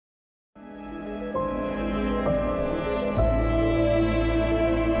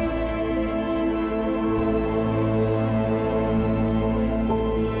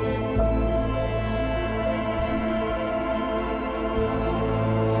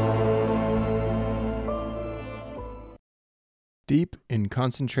Deep in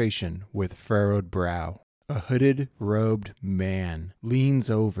concentration with furrowed brow, a hooded, robed man leans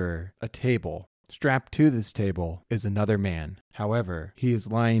over a table. Strapped to this table is another man. However, he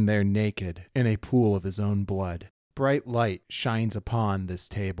is lying there naked in a pool of his own blood. Bright light shines upon this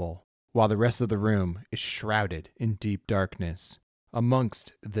table, while the rest of the room is shrouded in deep darkness.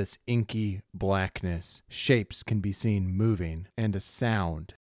 Amongst this inky blackness, shapes can be seen moving, and a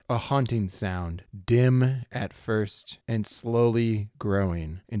sound, a haunting sound, dim at first and slowly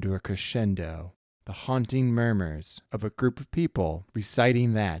growing into a crescendo. The haunting murmurs of a group of people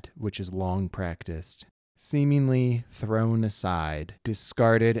reciting that which is long practiced. Seemingly thrown aside,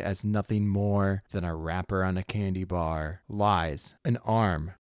 discarded as nothing more than a wrapper on a candy bar, lies an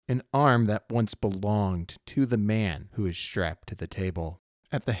arm that once belonged to the man who is strapped to the table.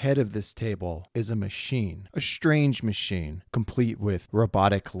 At the head of this table is a machine, a strange machine, complete with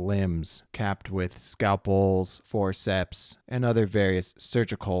robotic limbs, capped with scalpels, forceps, and other various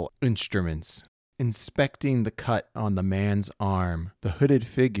surgical instruments. Inspecting the cut on the man's arm, the hooded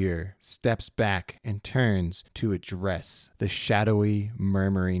figure steps back and turns to address the shadowy,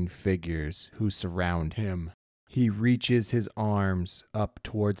 murmuring figures who surround him. He reaches his arms up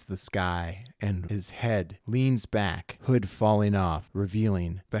towards the sky, and his head leans back, hood falling off,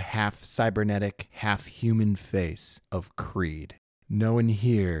 revealing the half-cybernetic, half-human face of Creed. Known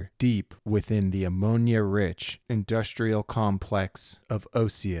here, deep within the ammonia-rich industrial complex of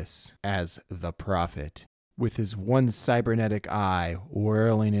Osseous as the Prophet. With his one cybernetic eye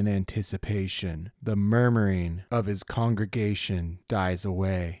whirling in anticipation, the murmuring of his congregation dies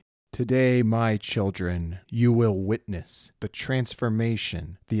away. Today, my children, you will witness the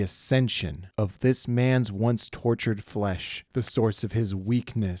transformation, the ascension of this man's once tortured flesh, the source of his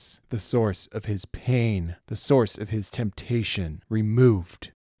weakness, the source of his pain, the source of his temptation,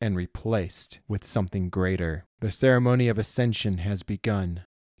 removed and replaced with something greater. The ceremony of ascension has begun.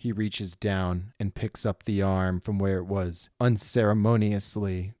 He reaches down and picks up the arm from where it was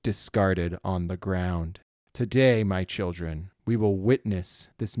unceremoniously discarded on the ground. Today, my children, we will witness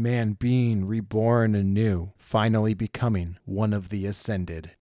this man being reborn anew, finally becoming one of the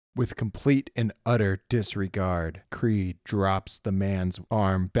ascended. With complete and utter disregard, Creed drops the man's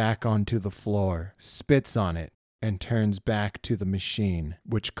arm back onto the floor, spits on it, and turns back to the machine,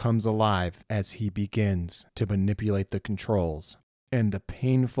 which comes alive as he begins to manipulate the controls. And the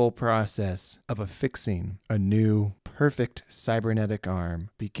painful process of affixing a new, perfect cybernetic arm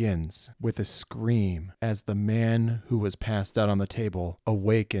begins with a scream as the man who was passed out on the table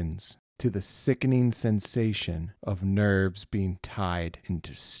awakens to the sickening sensation of nerves being tied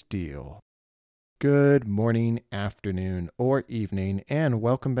into steel. Good morning, afternoon, or evening, and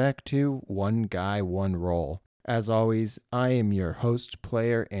welcome back to One Guy, One Roll. As always, I am your host,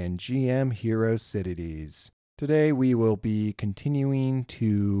 player, and GM, Hero Cities. Today we will be continuing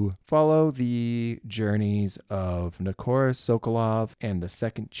to follow the journeys of Nikora Sokolov and the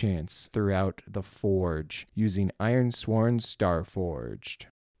Second Chance throughout the Forge using Ironsworn Starforged.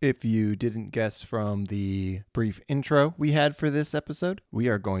 If you didn't guess from the brief intro we had for this episode, we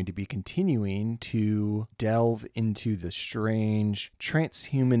are going to be continuing to delve into the strange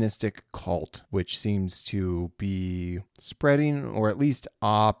transhumanistic cult, which seems to be spreading or at least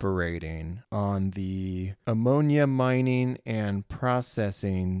operating on the ammonia mining and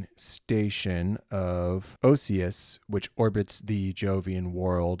processing station of Osseous, which orbits the Jovian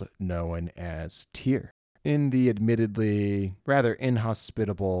world known as Tyr. In the admittedly rather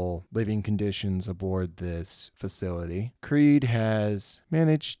inhospitable living conditions aboard this facility, Creed has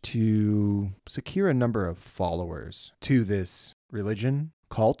managed to secure a number of followers to this religion,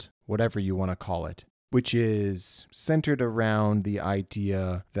 cult, whatever you want to call it, which is centered around the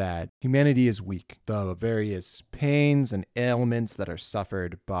idea that humanity is weak. The various pains and ailments that are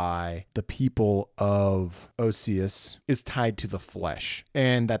suffered by the people of Osseous is tied to the flesh,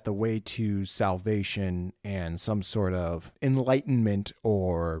 and that the way to salvation and some sort of enlightenment,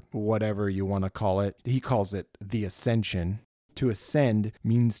 or whatever you want to call it, he calls it the Ascension. To ascend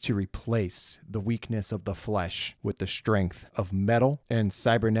means to replace the weakness of the flesh with the strength of metal and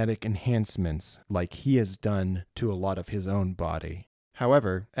cybernetic enhancements like he has done to a lot of his own body.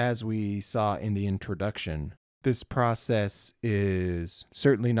 However, as we saw in the introduction, this process is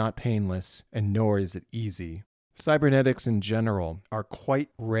certainly not painless, and nor is it easy. Cybernetics in general are quite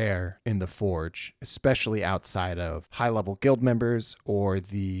rare in the Forge, especially outside of high-level guild members or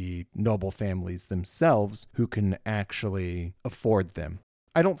the noble families themselves who can actually afford them.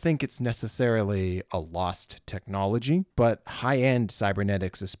 I don't think it's necessarily a lost technology, but high-end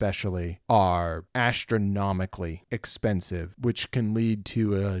cybernetics especially are astronomically expensive, which can lead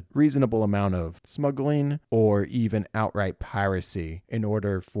to a reasonable amount of smuggling or even outright piracy in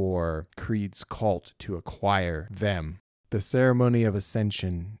order for Creed's cult to acquire them. The ceremony of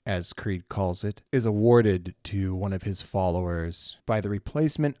Ascension, as Creed calls it, is awarded to one of his followers by the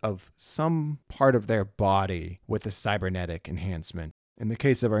replacement of some part of their body with a cybernetic enhancement. In the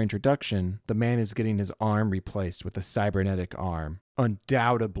case of our introduction, the man is getting his arm replaced with a cybernetic arm.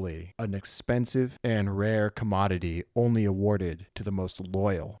 Undoubtedly an expensive and rare commodity only awarded to the most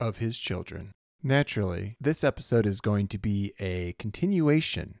loyal of his children. Naturally, this episode is going to be a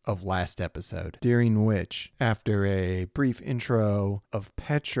continuation of last episode, during which, after a brief intro of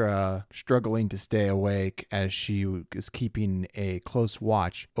Petra struggling to stay awake as she is keeping a close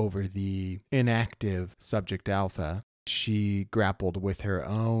watch over the inactive Subject Alpha, she grappled with her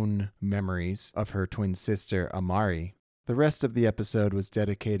own memories of her twin sister, Amari. The rest of the episode was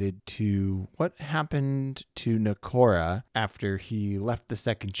dedicated to what happened to Nakora after he left the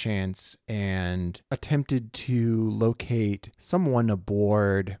Second Chance and attempted to locate someone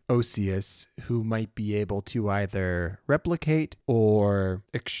aboard Osseous who might be able to either replicate or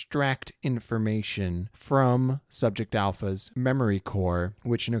extract information from Subject Alpha's memory core,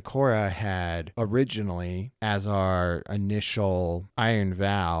 which Nakora had originally, as our initial Iron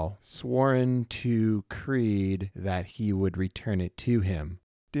Vow, sworn to Creed that he would return it to him.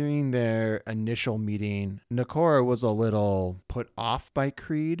 During their initial meeting, Nakora was a little put off by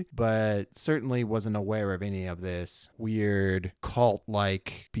Creed, but certainly wasn't aware of any of this weird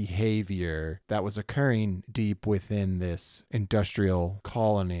cult-like behavior that was occurring deep within this industrial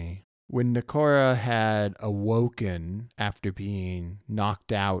colony. When Nakora had awoken after being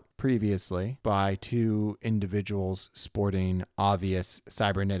knocked out previously by two individuals sporting obvious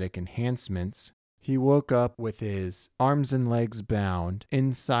cybernetic enhancements, he woke up with his arms and legs bound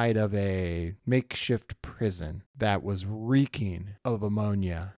inside of a makeshift prison that was reeking of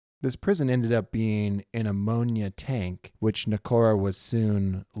ammonia. This prison ended up being an ammonia tank, which Nakora was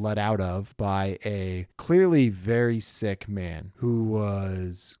soon let out of by a clearly very sick man who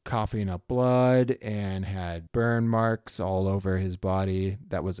was coughing up blood and had burn marks all over his body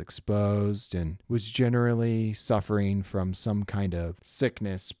that was exposed and was generally suffering from some kind of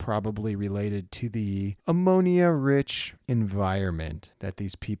sickness, probably related to the ammonia-rich environment that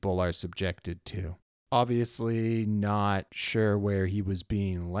these people are subjected to. Obviously not sure where he was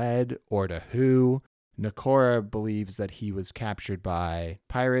being led or to who. Nakora believes that he was captured by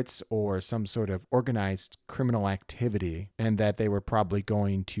pirates or some sort of organized criminal activity, and that they were probably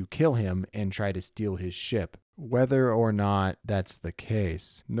going to kill him and try to steal his ship. Whether or not that's the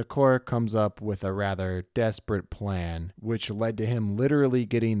case, Nakora comes up with a rather desperate plan, which led to him literally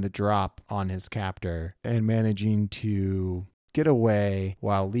getting the drop on his captor and managing to get away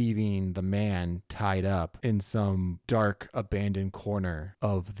while leaving the man tied up in some dark, abandoned corner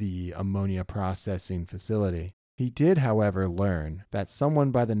of the ammonia processing facility. He did, however, learn that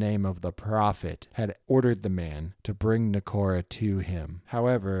someone by the name of the Prophet had ordered the man to bring Nakora to him.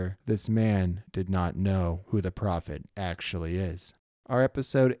 However, this man did not know who the Prophet actually is. Our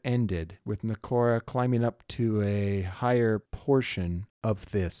episode ended with Nakora climbing up to a higher portion of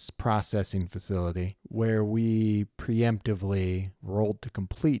this processing facility where we preemptively rolled to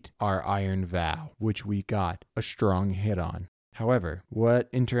complete our Iron Vow, which we got a strong hit on. However, what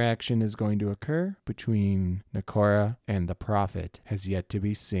interaction is going to occur between Nakora and the Prophet has yet to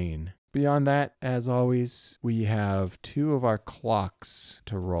be seen. Beyond that, as always, we have two of our clocks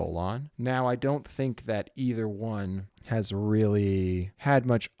to roll on. Now, I don't think that either one has really had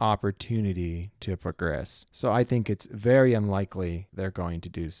much opportunity to progress, so I think it's very unlikely they're going to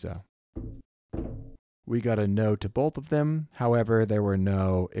do so. We got a no to both of them. However, there were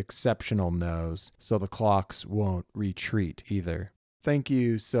no exceptional no's, so the clocks won't retreat either. Thank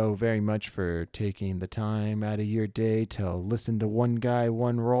you so very much for taking the time out of your day to listen to One Guy,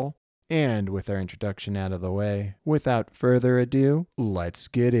 One Roll. And with our introduction out of the way, without further ado, let's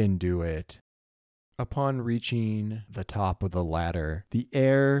get into it. Upon reaching the top of the ladder, the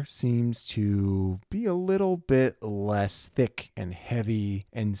air seems to be a little bit less thick and heavy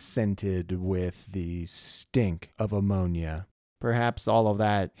and scented with the stink of ammonia. Perhaps all of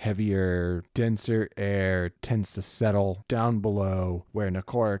that heavier, denser air tends to settle down below, where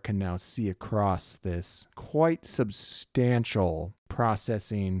Nakora can now see across this quite substantial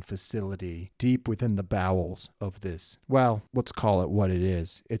processing facility deep within the bowels of this. Well, let's call it what it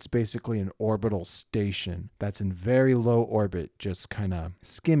is. It's basically an orbital station that's in very low orbit, just kind of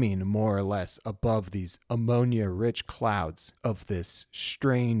skimming more or less above these ammonia-rich clouds of this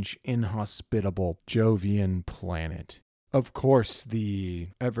strange, inhospitable Jovian planet. Of course, the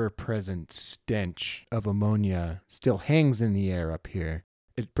ever-present stench of ammonia still hangs in the air up here.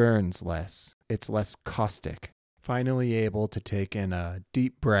 It burns less. It's less caustic. Finally able to take in a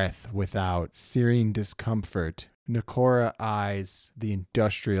deep breath without searing discomfort, Nakora eyes the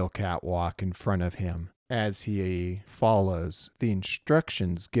industrial catwalk in front of him as he follows the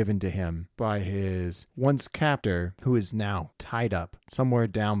instructions given to him by his once captor, who is now tied up somewhere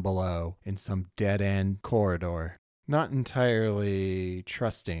down below in some dead-end corridor. Not entirely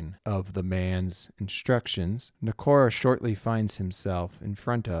trusting of the man's instructions, Nakora shortly finds himself in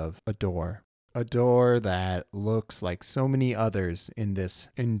front of a door. A door that looks like so many others in this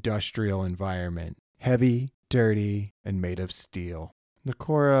industrial environment. Heavy, dirty, and made of steel.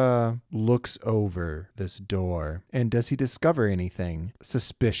 Nakora looks over this door, and does he discover anything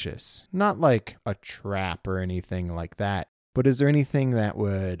suspicious? Not like a trap or anything like that, but is there anything that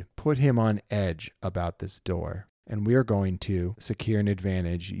would put him on edge about this door? And we are going to secure an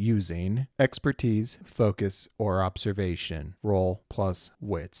advantage using expertise, focus, or observation. Roll plus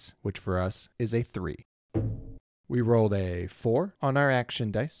wits, which for us is a 3. We rolled a 4 on our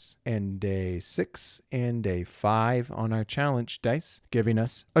action dice, and a 6 and a 5 on our challenge dice, giving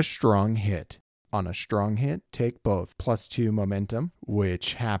us a strong hit. On a strong hit, take both +2 momentum,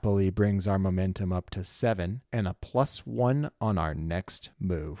 which happily brings our momentum up to 7, and a +1 on our next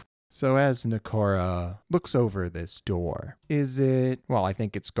move. So as Nakora looks over this door, is it, well, I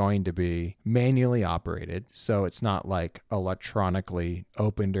think it's going to be manually operated, so it's not like electronically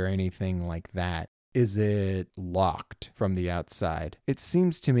opened or anything like that. Is it locked from the outside? It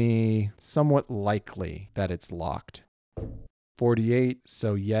seems to me somewhat likely that it's locked. 48,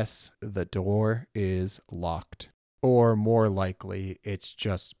 so yes, the door is locked. Or more likely, it's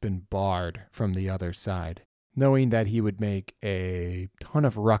just been barred from the other side. Knowing that he would make a ton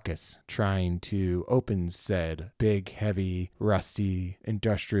of ruckus trying to open said big, heavy, rusty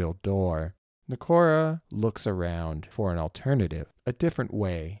industrial door, Nakora looks around for an alternative, a different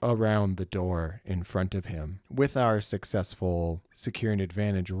way around the door in front of him. With our successful secure an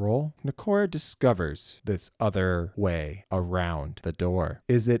advantage roll, Nakora discovers this other way around the door.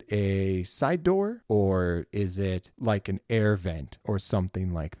 Is it a side door, or is it like an air vent or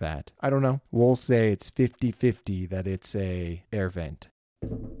something like that? I don't know. We'll say it's 50-50 that it's a air vent.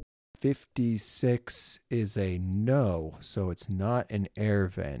 56 is a no, so it's not an air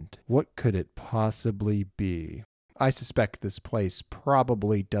vent. What could it possibly be? I suspect this place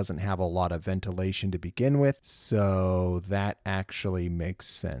probably doesn't have a lot of ventilation to begin with, so that actually makes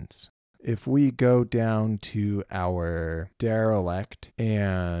sense. If we go down to our derelict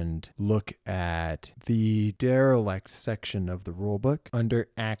and look at the derelict section of the rulebook under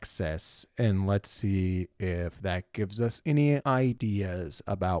access, and let's see if that gives us any ideas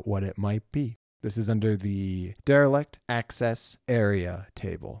about what it might be. This is under the derelict access area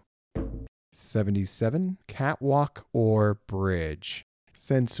table. 77, catwalk or bridge.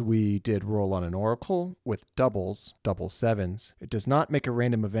 Since we did roll on an oracle with double sevens, it does not make a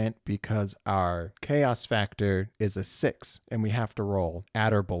random event because our chaos factor is a 6, and we have to roll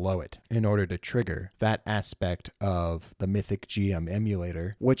at or below it in order to trigger that aspect of the Mythic GM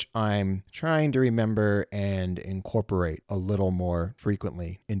emulator, which I'm trying to remember and incorporate a little more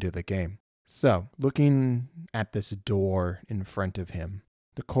frequently into the game. So, looking at this door in front of him,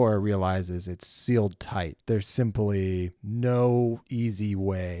 Nakora realizes it's sealed tight. There's simply no easy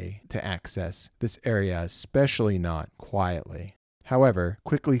way to access this area, especially not quietly. However,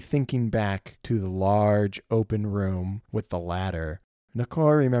 quickly thinking back to the large open room with the ladder,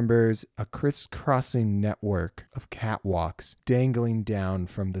 Nakora remembers a crisscrossing network of catwalks dangling down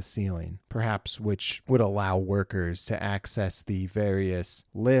from the ceiling, perhaps which would allow workers to access the various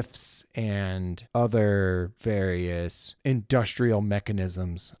lifts and other various industrial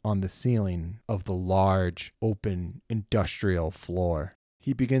mechanisms on the ceiling of the large, open industrial floor.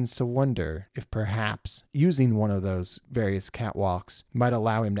 He begins to wonder if perhaps using one of those various catwalks might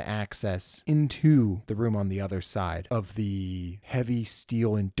allow him to access into the room on the other side of the heavy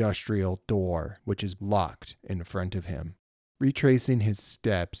steel industrial door, which is locked in front of him. Retracing his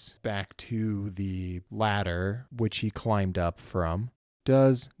steps back to the ladder, which he climbed up from,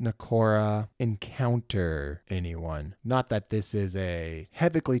 does Nakora encounter anyone? Not that this is a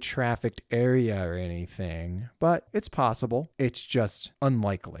heavily trafficked area or anything, but it's possible. It's just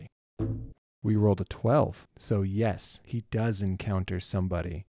unlikely. We rolled a 12. So yes, he does encounter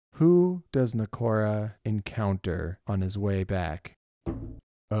somebody. Who does Nakora encounter on his way back?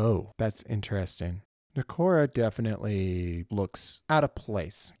 Oh, that's interesting. Nakora definitely looks out of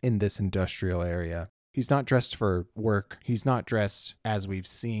place in this industrial area. He's not dressed for work. He's not dressed, as we've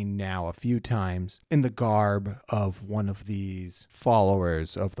seen now a few times, in the garb of one of these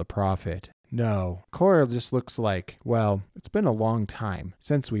followers of the Prophet. No, Nakora just looks like, well, it's been a long time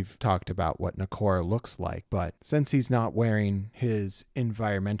since we've talked about what Nakora looks like, but since he's not wearing his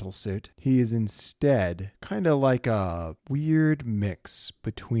environmental suit, he is instead kind of like a weird mix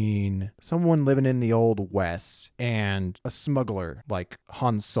between someone living in the Old West and a smuggler like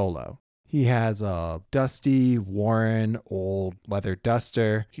Han Solo. He has a dusty, worn, old leather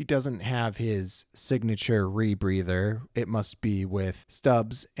duster. He doesn't have his signature rebreather. It must be with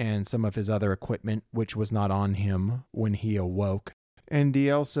Stubbs and some of his other equipment, which was not on him when he awoke. And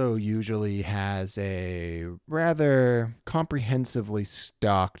he also usually has a rather comprehensively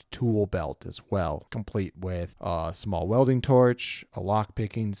stocked tool belt as well, complete with a small welding torch, a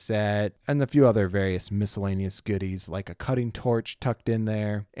lockpicking set, and a few other various miscellaneous goodies like a cutting torch tucked in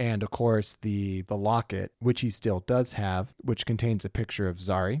there, and of course the locket, which he still does have, which contains a picture of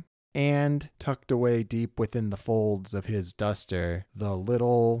Zari. And tucked away deep within the folds of his duster, the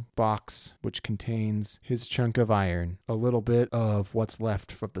little box which contains his chunk of iron, a little bit of what's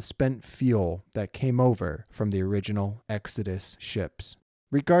left of the spent fuel that came over from the original Exodus ships.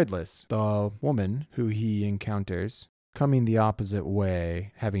 Regardless, the woman who he encounters, coming the opposite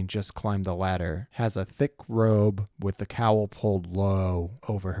way, having just climbed the ladder, has a thick robe with the cowl pulled low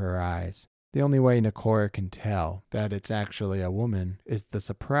over her eyes. The only way Nakora can tell that it's actually a woman is the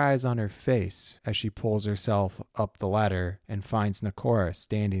surprise on her face as she pulls herself up the ladder and finds Nakora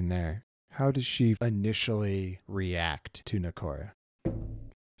standing there. How does she initially react to Nakora?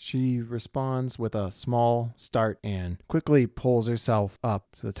 She responds with a small start and quickly pulls herself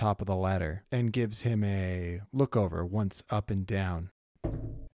up to the top of the ladder and gives him a look over once up and down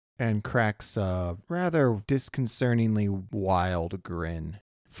and cracks a rather disconcertingly wild grin.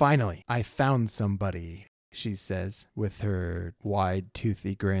 "Finally, I found somebody," she says with her wide,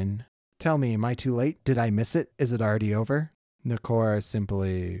 toothy grin. "Tell me, am I too late? Did I miss it? Is it already over?" Nakora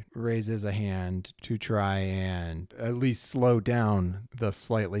simply raises a hand to try and at least slow down the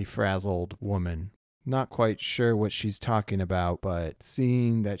slightly frazzled woman. Not quite sure what she's talking about, but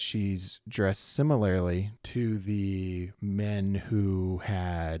seeing that she's dressed similarly to the men who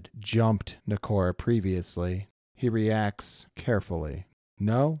had jumped Nakora previously, he reacts carefully.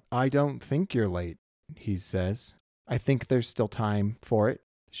 "No, I don't think you're late," he says. "I think there's still time for it."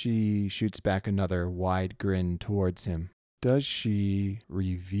 She shoots back another wide grin towards him. Does she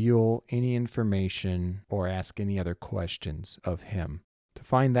reveal any information or ask any other questions of him? To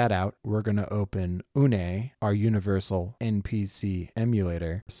find that out, we're going to open Une, our universal NPC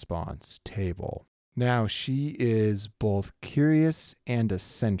emulator response table. Now, she is both curious and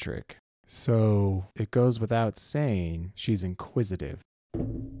eccentric, so it goes without saying she's inquisitive.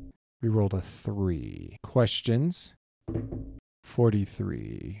 We rolled a 3. Questions.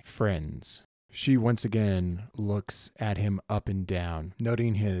 43. Friends. She once again looks at him up and down,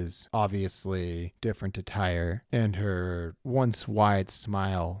 noting his obviously different attire, and her once wide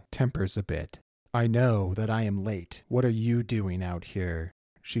smile tempers a bit. "I know that I am late. What are you doing out here?"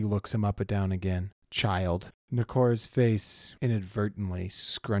 She looks him up and down again. "Child." Nakora's face inadvertently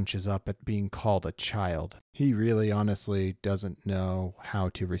scrunches up at being called a child. He really honestly doesn't know how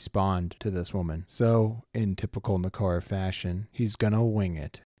to respond to this woman. So, in typical Nakora fashion, he's gonna wing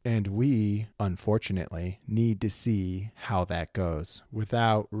it. And we, unfortunately, need to see how that goes.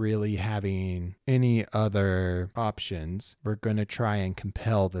 Without really having any other options, we're gonna try and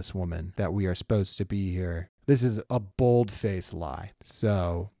compel this woman that we are supposed to be here. This is a bold-faced lie,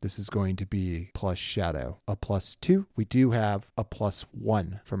 so this is going to be plus shadow. A +2. We do have a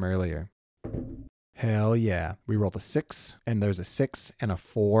 +1 from earlier. Hell yeah. We rolled a 6, and there's a 6 and a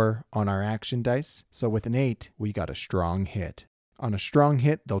 4 on our action dice. So with an 8, we got a strong hit. On a strong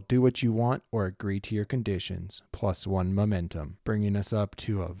hit, they'll do what you want or agree to your conditions. +1 momentum, bringing us up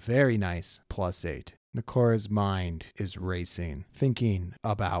to a very nice +8. Nakora's mind is racing, thinking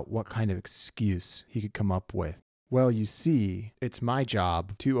about what kind of excuse he could come up with. Well, you see, it's my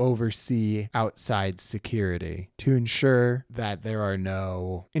job to oversee outside security, to ensure that there are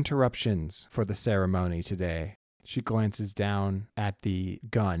no interruptions for the ceremony today. She glances down at the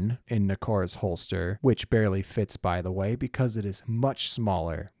gun in Nakora's holster, which barely fits, by the way, because it is much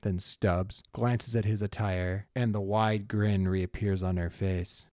smaller than Stubbs, glances at his attire, and the wide grin reappears on her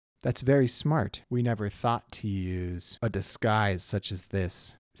face. That's very smart. We never thought to use a disguise such as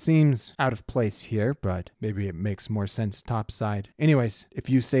this. Seems out of place here, but maybe it makes more sense topside. Anyways, if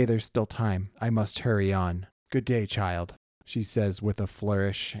you say there's still time, I must hurry on. Good day, child, she says with a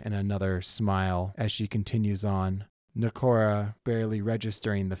flourish and another smile as she continues on. Nakora barely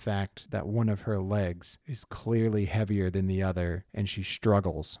registering the fact that one of her legs is clearly heavier than the other, and she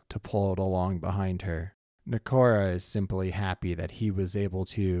struggles to pull it along behind her. Nakora is simply happy that he was able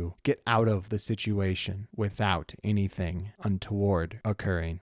to get out of the situation without anything untoward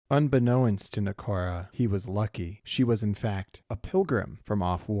occurring. Unbeknownst to Nakora, he was lucky. She was in fact a pilgrim from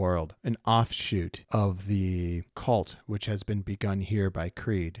off-world, an offshoot of the cult which has been begun here by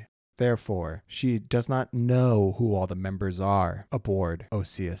Creed. Therefore, she does not know who all the members are aboard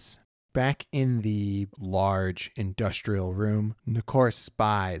Osseous. Back in the large industrial room, Nakor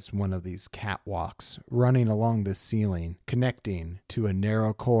spies one of these catwalks running along the ceiling, connecting to a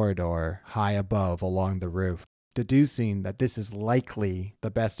narrow corridor high above along the roof. Deducing that this is likely the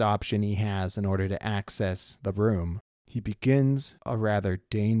best option he has in order to access the room, he begins a rather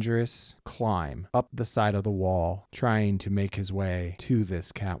dangerous climb up the side of the wall, trying to make his way to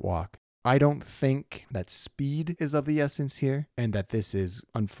this catwalk. I don't think that speed is of the essence here, and that this is,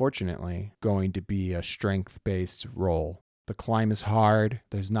 unfortunately, going to be a strength-based role. The climb is hard,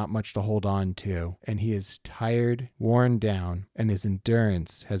 there's not much to hold on to, and he is tired, worn down, and his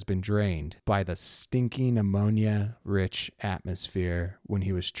endurance has been drained by the stinking ammonia-rich atmosphere when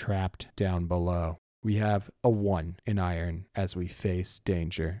he was trapped down below. We have a 1 in iron as we face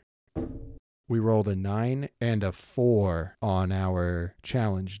danger. We rolled a 9 and a 4 on our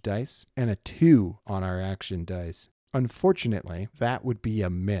challenge dice, and a 2 on our action dice. Unfortunately, that would be a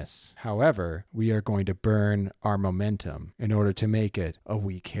miss. However, we are going to burn our momentum in order to make it a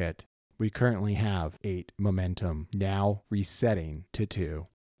weak hit. We currently have 8 momentum, now resetting to 2.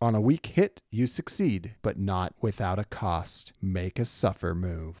 On a weak hit, you succeed, but not without a cost. Make a suffer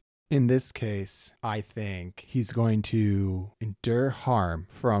move. In this case, I think he's going to endure harm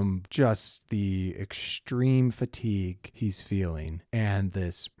from just the extreme fatigue he's feeling and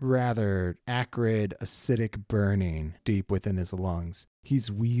this rather acrid, acidic burning deep within his lungs.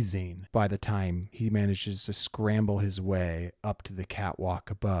 He's wheezing by the time he manages to scramble his way up to the catwalk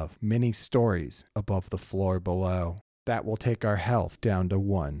above, many stories above the floor below. That will take our health down to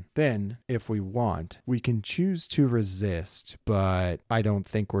 1. Then, if we want, we can choose to resist, but I don't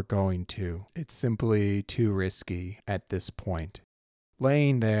think we're going to. It's simply too risky at this point.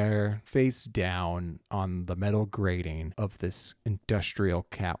 Laying there, face down on the metal grating of this industrial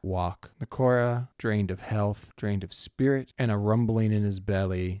catwalk, Nakora, drained of health, drained of spirit, and a rumbling in his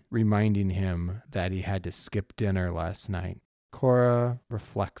belly, reminding him that he had to skip dinner last night. Cora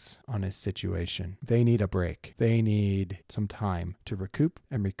reflects on his situation. They need a break. They need some time to recoup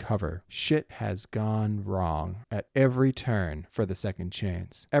and recover. Shit has gone wrong at every turn for the second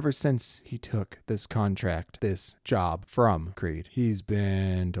chance. Ever since he took this contract, this job from Creed, he's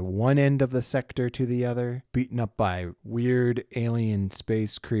been to one end of the sector to the other, beaten up by weird alien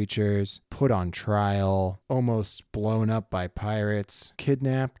space creatures, put on trial, almost blown up by pirates,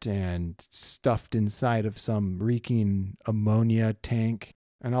 kidnapped and stuffed inside of some reeking ammonia tank,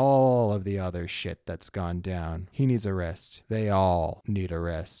 and all of the other shit that's gone down. He needs a rest. They all need a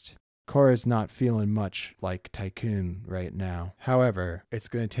rest. Cora's not feeling much like Tycoon right now. However, it's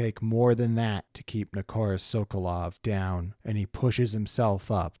going to take more than that to keep Nakora Sokolov down, and he pushes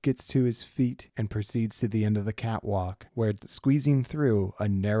himself up, gets to his feet, and proceeds to the end of the catwalk, where, squeezing through a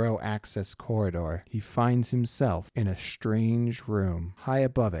narrow access corridor, he finds himself in a strange room, high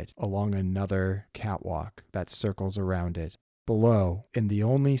above it, along another catwalk that circles around it. Below, in the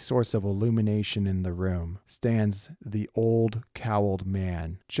only source of illumination in the room, stands the old cowled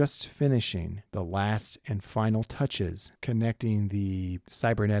man, just finishing the last and final touches connecting the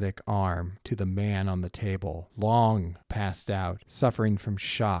cybernetic arm to the man on the table, long passed out, suffering from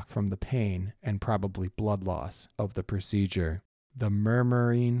shock from the pain and probably blood loss of the procedure. The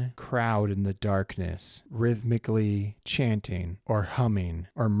murmuring crowd in the darkness, rhythmically chanting or humming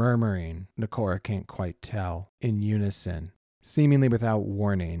or murmuring, Nakora can't quite tell, in unison. Seemingly without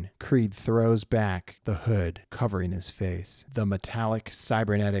warning, Creed throws back the hood covering his face, the metallic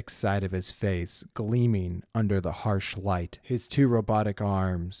cybernetic side of his face gleaming under the harsh light, his 2 robotic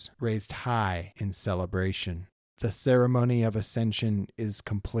arms raised high in celebration. The ceremony of Ascension is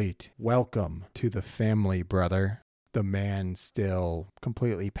complete. Welcome to the family, brother. The man, still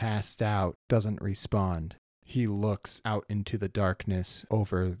completely passed out, doesn't respond. He looks out into the darkness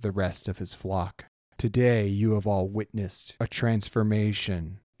over the rest of his flock. Today you have all witnessed a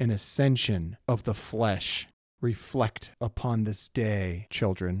transformation, an ascension of the flesh. Reflect upon this day,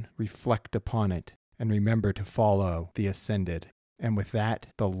 children. Reflect upon it, and remember to follow the ascended. And with that,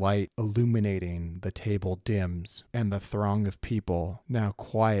 the light illuminating the table dims, and the throng of people, now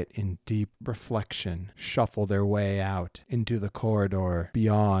quiet in deep reflection, shuffle their way out into the corridor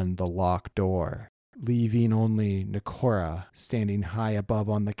beyond the locked door, leaving only Nikora standing high above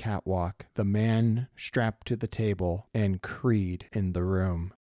on the catwalk, the man strapped to the table, and Creed in the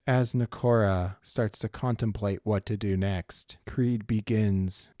room. As Nikora starts to contemplate what to do next, Creed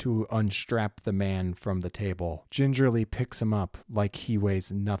begins to unstrap the man from the table, gingerly picks him up like he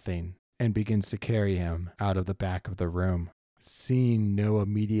weighs nothing, and begins to carry him out of the back of the room. Seeing no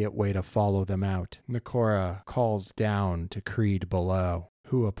immediate way to follow them out, Nikora calls down to Creed below,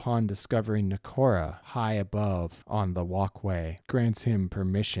 who, upon discovering Nikora high above on the walkway, grants him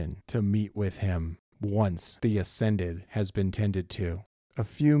permission to meet with him once the Ascended has been tended to. A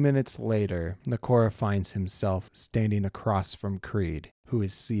few minutes later, Nikora finds himself standing across from Creed, who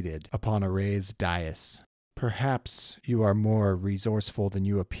is seated upon a raised dais. "Perhaps you are more resourceful than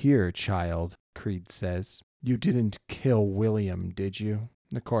you appear, child," Creed says. "You didn't kill William, did you?"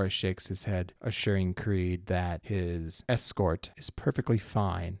 Nikora shakes his head, assuring Creed that his escort is perfectly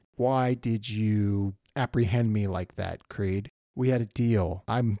fine. "Why did you apprehend me like that, Creed? We had a deal.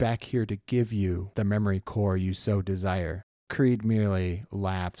 I'm back here to give you the memory core you so desire." Creed merely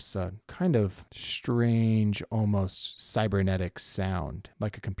laughs, a kind of strange, almost cybernetic sound,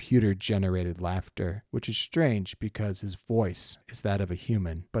 like a computer-generated laughter, which is strange because his voice is that of a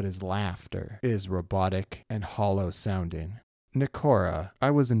human, but his laughter is robotic and hollow-sounding. "Nikora, I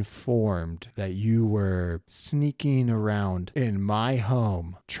was informed that you were sneaking around in my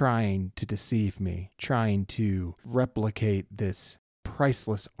home, trying to deceive me, trying to replicate this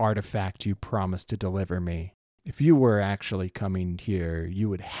priceless artifact you promised to deliver me. If you were actually coming here, you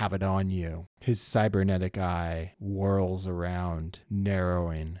would have it on you." His cybernetic eye whirls around,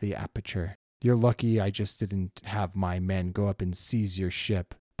 narrowing the aperture. "You're lucky I just didn't have my men go up and seize your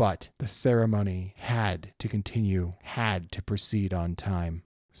ship. But the ceremony had to continue, had to proceed on time.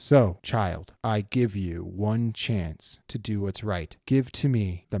 So, child, I give you one chance to do what's right. Give to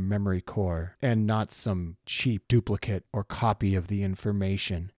me the memory core, and not some cheap duplicate or copy of the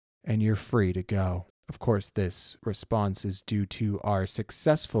information, and you're free to go." Of course, this response is due to our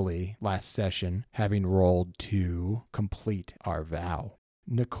successfully, last session, having rolled to complete our vow.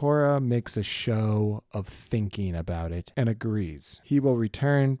 Nikora makes a show of thinking about it and agrees. He will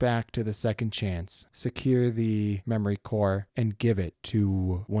return back to the second chance, secure the memory core, and give it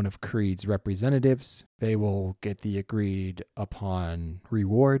to one of Creed's representatives. They will get the agreed upon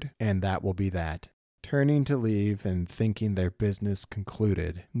reward, and that will be that. Turning to leave and thinking their business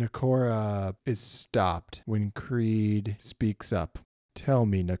concluded, Nikora is stopped when Creed speaks up. "Tell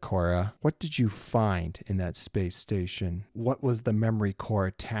me, Nikora, what did you find in that space station? What was the memory core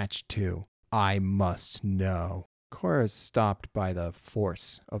attached to? I must know." Cora is stopped by the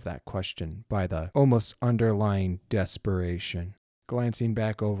force of that question, by the almost underlying desperation. Glancing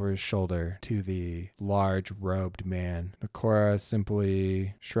back over his shoulder to the large robed man, Nikora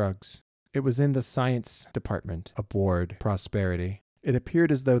simply shrugs. It was in the science department aboard Prosperity. It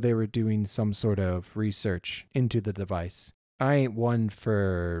appeared as though they were doing some sort of research into the device. I ain't one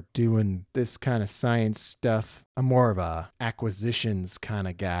for doing this kind of science stuff. I'm more of a acquisitions kind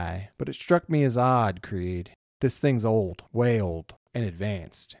of guy. But it struck me as odd, Creed. This thing's old, way old, and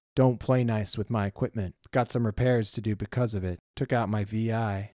advanced. Don't play nice with my equipment. Got some repairs to do because of it. Took out my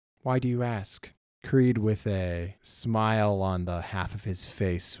VI. Why do you ask? Creed, with a smile on the half of his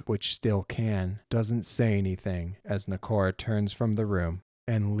face, which still can, doesn't say anything as Nikora turns from the room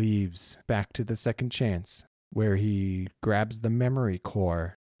and leaves back to the second chance, where he grabs the memory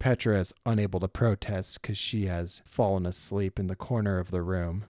core. Petra is unable to protest because she has fallen asleep in the corner of the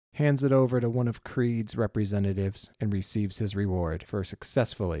room, hands it over to one of Creed's representatives, and receives his reward for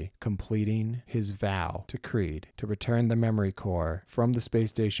successfully completing his vow to Creed to return the memory core from the space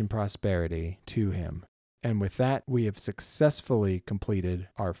station Prosperity to him. And with that, we have successfully completed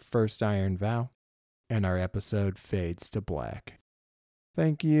our first Iron Vow, and our episode fades to black.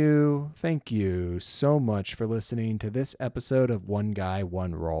 Thank you so much for listening to this episode of One Guy,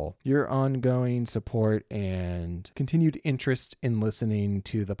 One Roll. Your ongoing support and continued interest in listening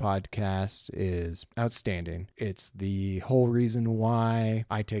to the podcast is outstanding. It's the whole reason why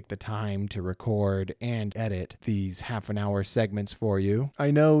I take the time to record and edit these half-an-hour segments for you. I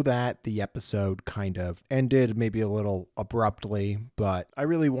know that the episode kind of ended maybe a little abruptly, but I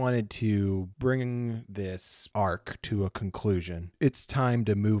really wanted to bring this arc to a conclusion. It's time time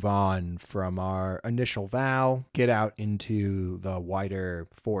to move on from our initial vow, get out into the wider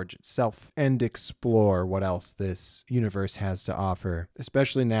forge itself, and explore what else this universe has to offer,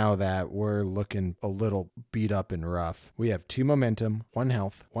 especially now that we're looking a little beat up and rough. We have 2 momentum, 1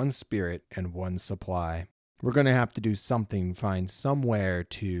 health, 1 spirit, and 1 supply. We're going to have to do something, find somewhere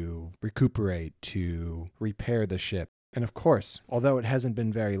to recuperate, to repair the ship. And of course, although it hasn't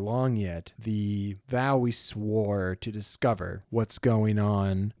been very long yet, the vow we swore to discover what's going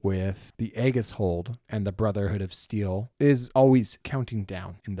on with the Aegis Hold and the Brotherhood of Steel is always counting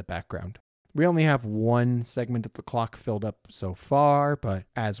down in the background. We only have 1 segment of the clock filled up so far, but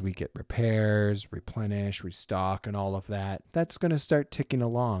as we get repairs, replenish, restock, and all of that, that's going to start ticking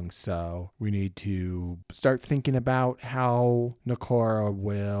along. So we need to start thinking about how Nakora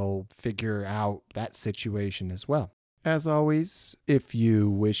will figure out that situation as well. As always, if you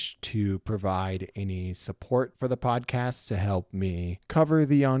wish to provide any support for the podcast to help me cover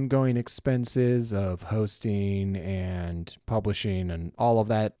the ongoing expenses of hosting and publishing and all of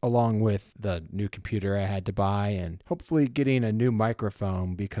that, along with the new computer I had to buy and hopefully getting a new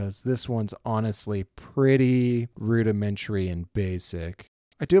microphone, because this one's honestly pretty rudimentary and basic.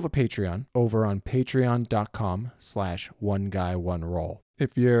 I do have a Patreon over on patreon.com/oneguyOneroll.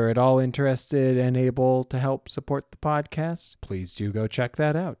 If you're at all interested and able to help support the podcast, please do go check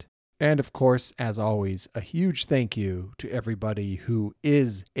that out. And of course, as always, a huge thank you to everybody who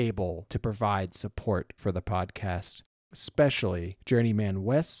is able to provide support for the podcast, especially Journeyman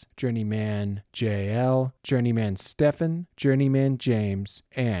Wes, Journeyman JL, Journeyman Stefan, Journeyman James,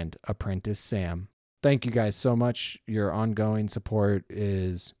 and Apprentice Sam. Thank you guys so much. Your ongoing support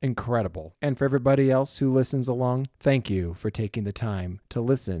is incredible. And for everybody else who listens along, thank you for taking the time to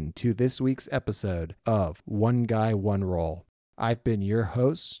listen to this week's episode of One Guy, One Roll. I've been your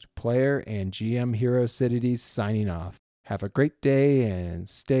host, player, and GM Hero Cities signing off. Have a great day and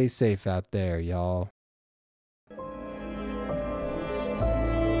stay safe out there, y'all.